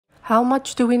How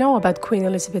much do we know about Queen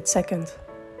Elizabeth II?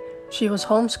 She was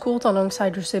homeschooled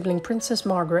alongside her sibling Princess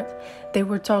Margaret. They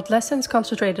were taught lessons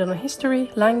concentrated on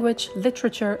history, language,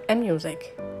 literature and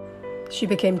music. She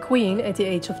became Queen at the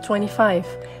age of 25.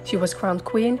 She was crowned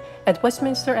Queen at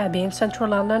Westminster Abbey in central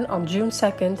London on June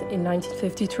 2nd in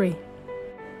 1953.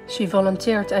 She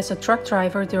volunteered as a truck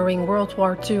driver during World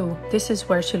War II. This is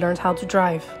where she learned how to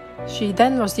drive. She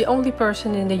then was the only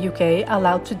person in the UK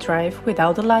allowed to drive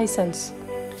without a license.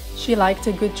 She liked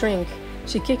a good drink.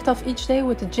 She kicked off each day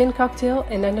with a gin cocktail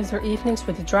and ended her evenings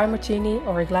with a dry martini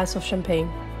or a glass of champagne.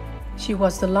 She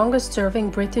was the longest-serving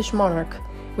British monarch,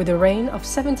 with a reign of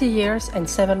 70 years and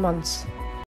 7 months.